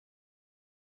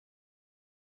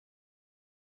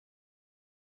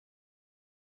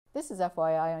This is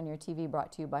FYI on your TV,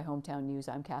 brought to you by Hometown News.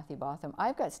 I'm Kathy Botham.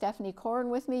 I've got Stephanie Corrin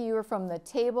with me. You are from the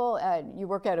table. You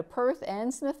work out of Perth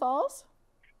and Smith Falls?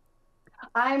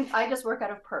 I just work out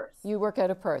of Perth. You work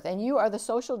out of Perth, and you are the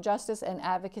Social Justice and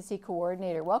Advocacy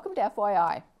Coordinator. Welcome to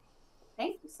FYI.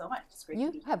 Thank you so much. It's great to be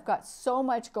You here. have got so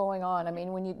much going on. I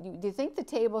mean, when do you think the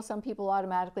table, some people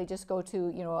automatically just go to,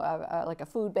 like a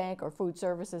food bank or food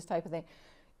services type of thing.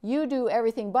 You do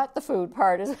everything but the food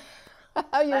part, is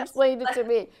how you explained it to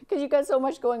me, because you've got so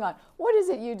much going on. What is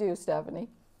it you do, Stephanie?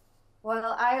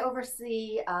 Well, I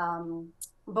oversee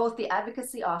both the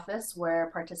advocacy office, where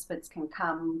participants can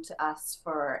come to us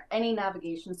for any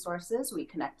navigation sources. We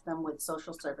connect them with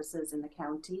social services in the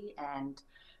county and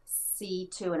see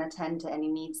to and attend to any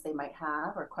needs they might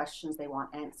have or questions they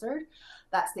want answered.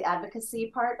 That's the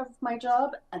advocacy part of my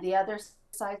job. And the other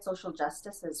side, social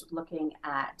justice, is looking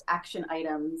at action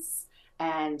items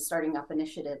and starting up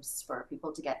initiatives for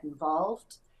people to get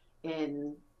involved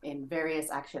in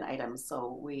various action items.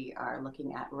 So we are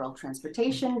looking at rural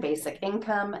transportation, basic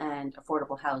income, and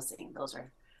affordable housing. Those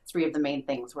are three of the main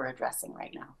things we're addressing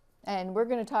right now. And we're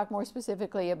going to talk more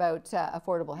specifically about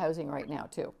affordable housing right now,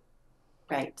 too.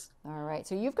 Right. All right.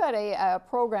 So you've got a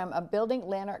program of Building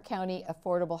Lanark County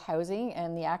Affordable Housing,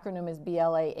 and the acronym is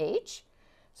BLAH.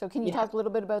 So can you talk a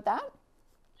little bit about that?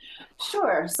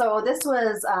 Sure. So this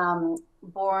was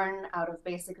born out of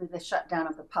basically the shutdown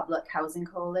of the Public Housing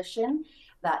Coalition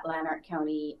that Lanark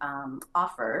County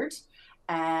offered.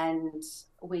 And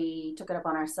we took it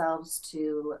upon ourselves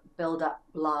to build up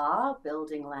BLA,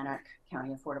 Building Lanark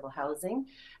County Affordable Housing.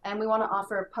 And we want to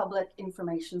offer public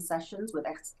information sessions with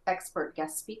expert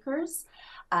guest speakers,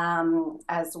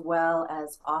 as well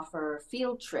as offer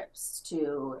field trips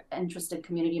to interested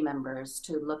community members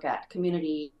to look at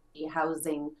community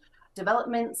housing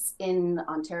developments in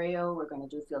Ontario. We're going to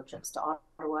do field trips to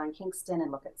Ottawa and Kingston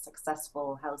and look at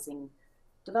successful housing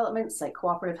developments like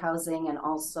cooperative housing and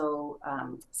also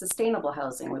sustainable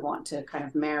housing. We want to kind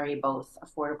of marry both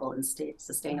affordable and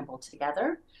sustainable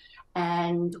together.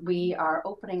 And we are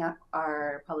opening up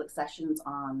our public sessions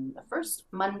on the first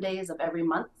Mondays of every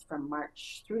month from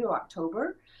March through to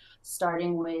October,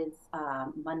 starting with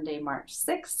Monday, March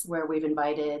 6th, where we've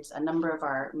invited a number of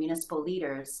our municipal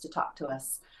leaders to talk to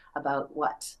us about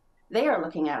what they are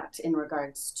looking at in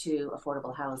regards to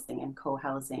affordable housing and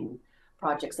co-housing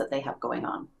projects that they have going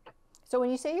on. So when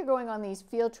you say you're going on these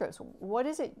field trips, what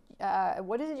is it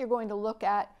you're going to look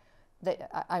at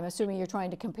that I'm assuming you're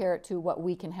trying to compare it to what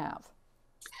we can have?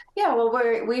 Yeah, well,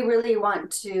 we really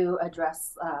want to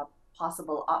address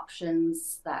possible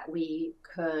options that we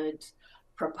could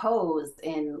propose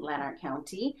in Lanark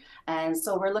County. And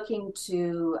so we're looking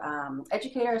to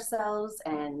educate ourselves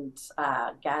and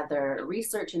gather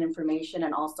research and information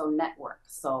and also network.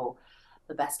 So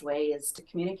the best way is to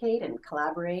communicate and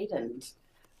collaborate. And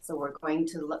so we're going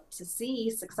to look to see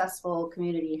successful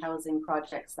community housing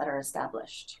projects that are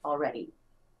established already.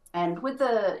 And with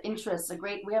the interest,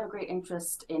 we have a great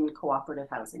interest in cooperative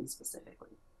housing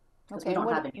specifically. Okay,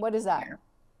 what is that?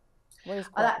 What is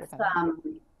cooperative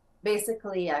housing?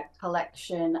 Basically a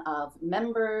collection of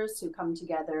members who come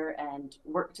together and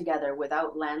work together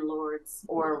without landlords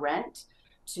or rent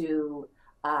to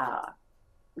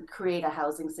create a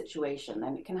housing situation.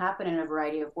 And it can happen in a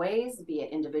variety of ways, be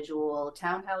it individual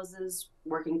townhouses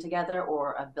working together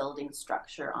or a building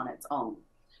structure on its own.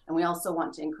 And we also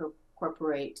want to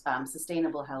incorporate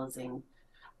sustainable housing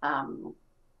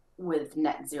with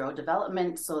net zero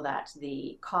development so that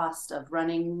the cost of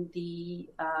running the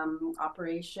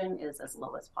operation is as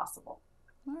low as possible.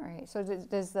 All right. So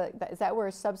is that where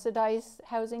subsidized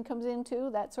housing comes into,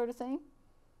 that sort of thing?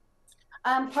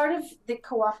 Part of the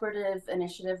cooperative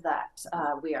initiative that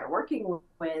we are working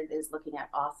with is looking at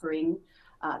offering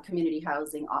community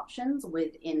housing options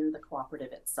within the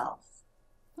cooperative itself.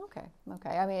 Okay.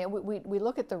 Okay. I mean, we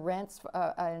look at the rents,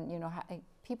 and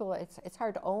people. It's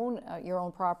hard to own your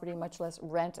own property, much less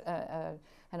rent an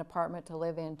apartment to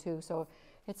live in too. So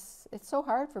it's so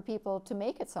hard for people to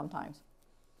make it sometimes.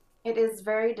 It is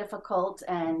very difficult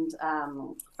and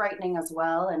frightening as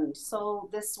well. And so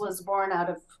this was born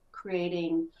out of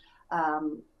creating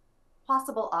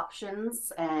possible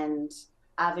options and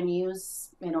avenues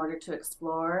in order to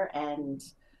explore and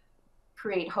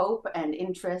create hope and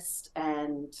interest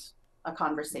and a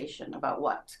conversation about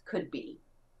what could be.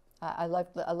 I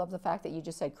love the fact that you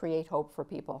just said create hope for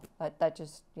people. That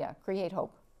just, yeah, create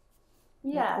hope.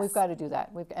 Yes. We've got to do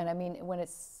that. And I mean, when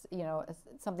it's,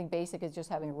 something basic as just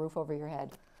having a roof over your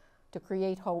head, to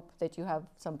create hope that you have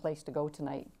some place to go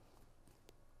tonight.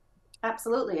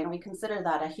 Absolutely, and we consider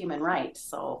that a human right.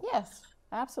 So yes,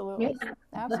 Absolutely. Yeah.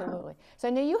 Absolutely. So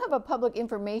now you have a public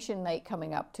information night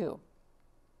coming up too.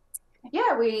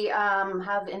 Yeah, we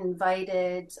have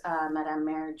invited Madame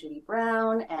Mayor Judy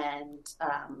Brown and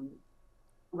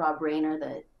Rob Rayner,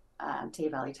 the Tay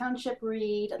Valley Township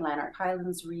Reed, and Lanark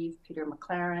Highlands Reeve, Peter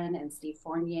McLaren, and Steve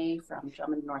Fournier from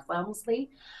Drummond North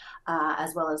Elmsley,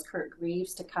 as well as Kurt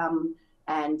Greaves to come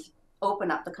and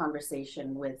open up the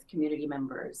conversation with community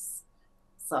members.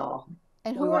 So,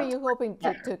 And who are you hoping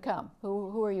to come?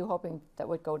 Who are you hoping that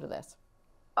would go to this?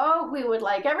 oh, we would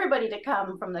like everybody to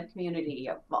come from the community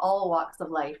of all walks of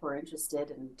life who are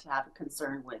interested and to have a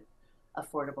concern with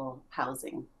affordable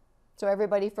housing. So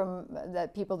everybody from the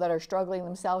people that are struggling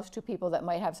themselves to people that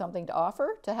might have something to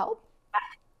offer to help?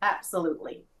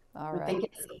 Absolutely. All We right.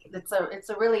 think it's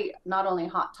a really not only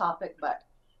hot topic but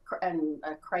and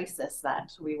a crisis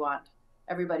that we want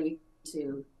everybody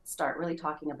to start really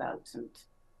talking about and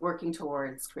working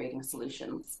towards creating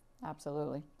solutions.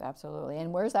 Absolutely. Absolutely.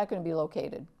 And where's that going to be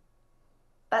located?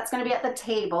 That's going to be at the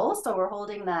table. So we're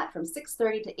holding that from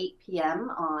 6:30 to 8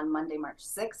 p.m. on Monday, March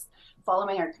 6th,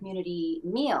 following our community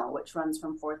meal, which runs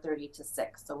from 4:30 to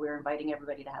 6. So we're inviting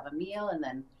everybody to have a meal and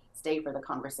then stay for the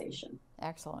conversation.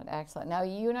 Excellent, excellent. Now,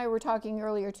 you and I were talking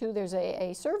earlier too, there's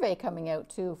a survey coming out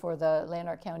too for the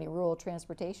Lanark County Rural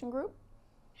Transportation Group.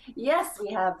 Yes,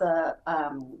 we have the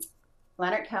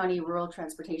Lanark County Rural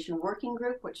Transportation Working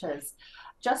Group, which has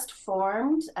just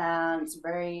formed, and it's a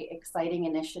very exciting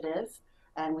initiative.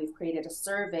 And we've created a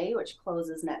survey which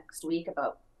closes next week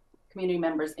about community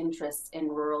members' interests in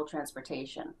rural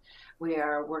transportation. We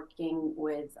are working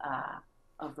with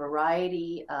a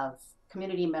variety of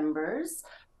community members,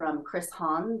 from Chris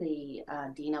Hahn, the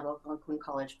Dean of Algonquin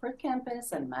College Perth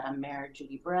campus, and Madam Mayor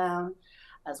Judy Brown,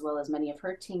 as well as many of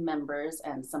her team members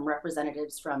and some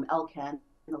representatives from LCAN,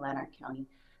 the Lanark County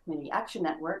Community Action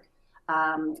Network.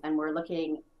 And we're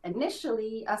looking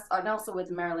initially, and also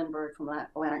with Marilyn Bird from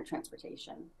Lanark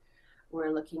Transportation,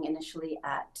 we're looking initially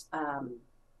at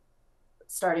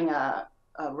starting a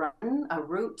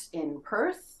route in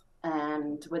Perth,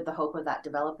 and with the hope of that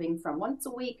developing from once a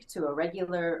week to a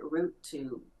regular route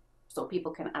so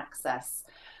people can access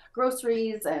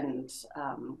groceries and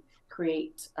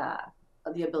create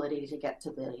the ability to get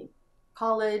to the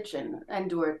college and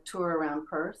do a tour around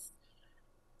Perth.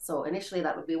 So initially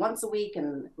that would be once a week,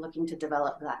 and looking to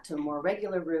develop that to a more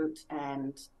regular route.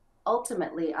 And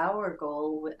ultimately our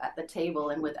goal at the table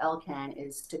and with LCAN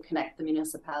is to connect the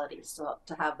municipalities, so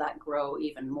to have that grow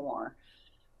even more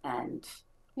and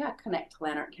connect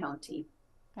Lanark County.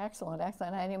 Excellent,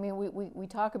 excellent. I mean, we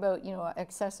talk about,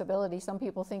 accessibility. Some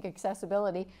people think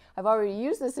accessibility. I've already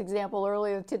used this example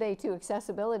earlier today too.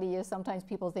 Accessibility is sometimes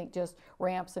people think just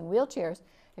ramps and wheelchairs.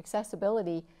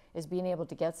 Accessibility is being able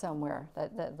to get somewhere.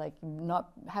 That like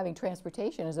not having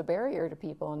transportation is a barrier to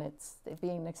people, and it's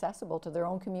being accessible to their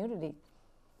own community.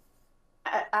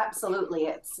 Absolutely,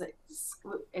 it's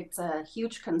a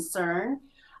huge concern,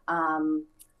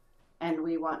 and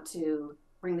we want to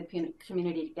bring the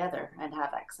community together and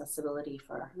have accessibility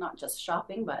for not just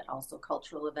shopping, but also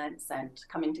cultural events and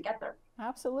coming together.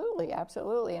 Absolutely,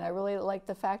 absolutely. And I really like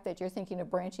the fact that you're thinking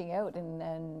of branching out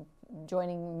and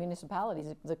joining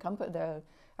municipalities,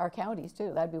 our counties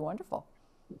too. That'd be wonderful.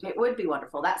 It would be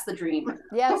wonderful. That's the dream.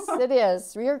 Yes, it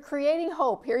is. You're creating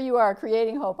hope. Here you are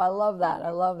creating hope. I love that.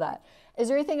 I love that. Is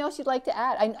there anything else you'd like to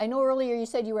add? I know earlier you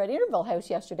said you were at Interville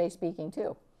House yesterday speaking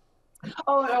too.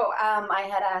 Oh, no, I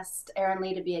had asked Erin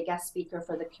Lee to be a guest speaker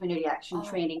for the Community Action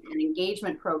Training and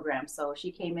Engagement Program. So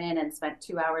she came in and spent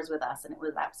 2 hours with us, and it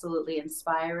was absolutely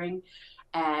inspiring.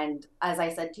 And as I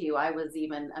said to you, I was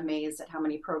even amazed at how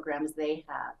many programs they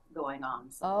have going on.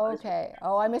 So okay.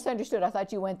 Oh, I misunderstood. I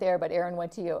thought you went there, but Erin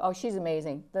went to you. Oh, she's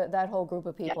amazing. That whole group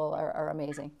of people are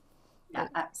amazing. Yeah,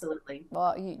 absolutely.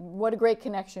 Well, what a great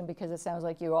connection, because it sounds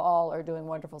like you all are doing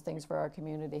wonderful things for our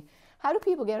community. How do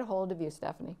people get a hold of you,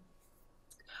 Stephanie?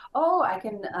 Oh, I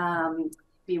can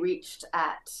be reached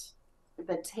at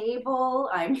the table.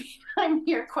 I'm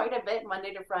here quite a bit,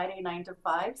 Monday to Friday, 9 to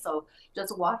 5. So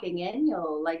just walking in,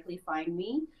 you'll likely find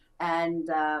me. And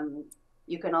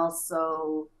you can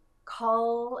also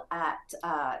call at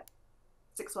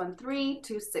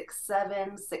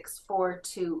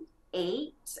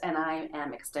 613-267-6428, and I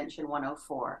am extension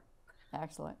 104.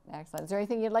 Excellent, excellent. Is there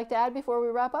anything you'd like to add before we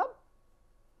wrap up?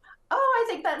 Oh, I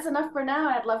think that's enough for now.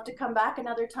 I'd love to come back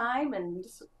another time and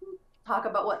talk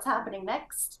about what's happening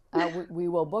next. We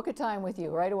will book a time with you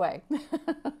right away.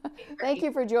 Thank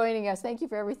you for joining us. Thank you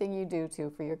for everything you do too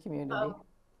for your community.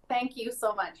 Thank you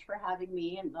so much for having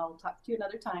me, and I'll talk to you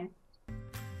another time.